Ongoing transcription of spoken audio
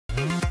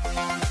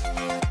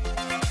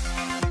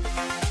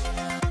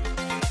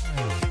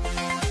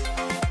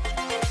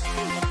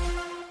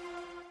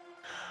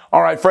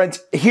All right,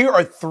 friends, here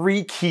are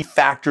three key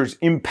factors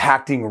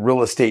impacting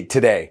real estate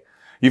today.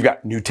 You've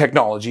got new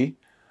technology,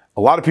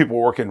 a lot of people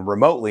working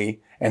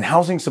remotely, and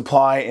housing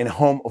supply and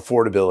home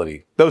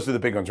affordability. Those are the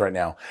big ones right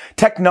now.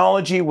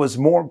 Technology was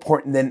more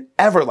important than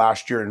ever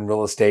last year in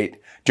real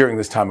estate during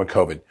this time of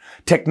COVID.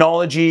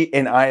 Technology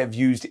and I have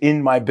used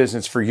in my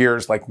business for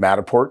years, like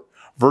Matterport,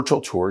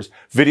 virtual tours,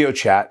 video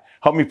chat,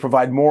 help me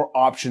provide more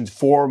options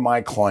for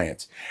my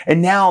clients.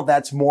 And now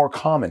that's more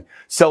common.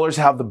 Sellers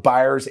have the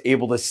buyers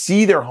able to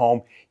see their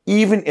home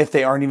even if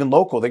they aren't even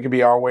local. They could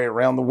be our way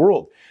around the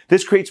world.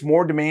 This creates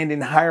more demand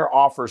and higher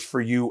offers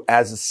for you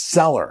as a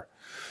seller.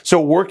 So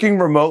working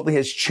remotely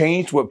has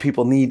changed what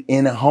people need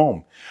in a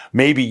home.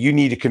 Maybe you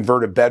need to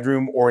convert a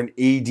bedroom or an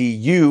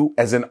ADU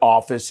as an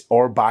office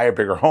or buy a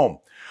bigger home.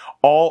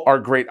 All are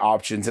great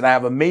options, and I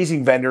have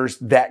amazing vendors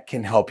that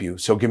can help you.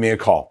 So give me a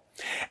call.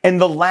 And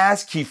the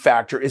last key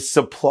factor is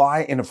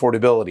supply and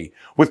affordability.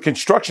 With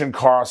construction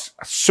costs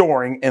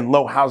soaring and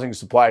low housing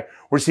supply,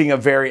 we're seeing a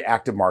very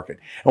active market.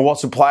 And while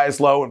supply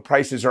is low and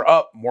prices are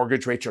up,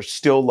 mortgage rates are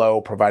still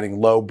low, providing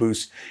low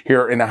boosts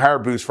here and a higher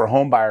boost for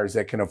home buyers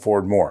that can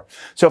afford more.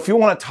 So if you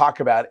want to talk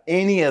about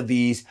any of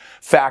these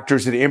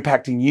factors that are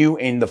impacting you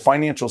and the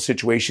financial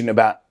situation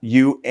about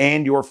you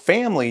and your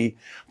family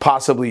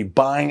possibly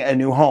buying a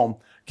new home,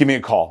 give me a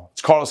call.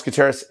 It's Carlos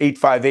Gutierrez,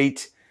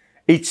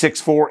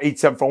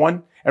 858-864-8741.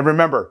 And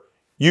remember,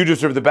 you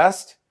deserve the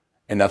best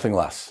and nothing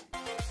less.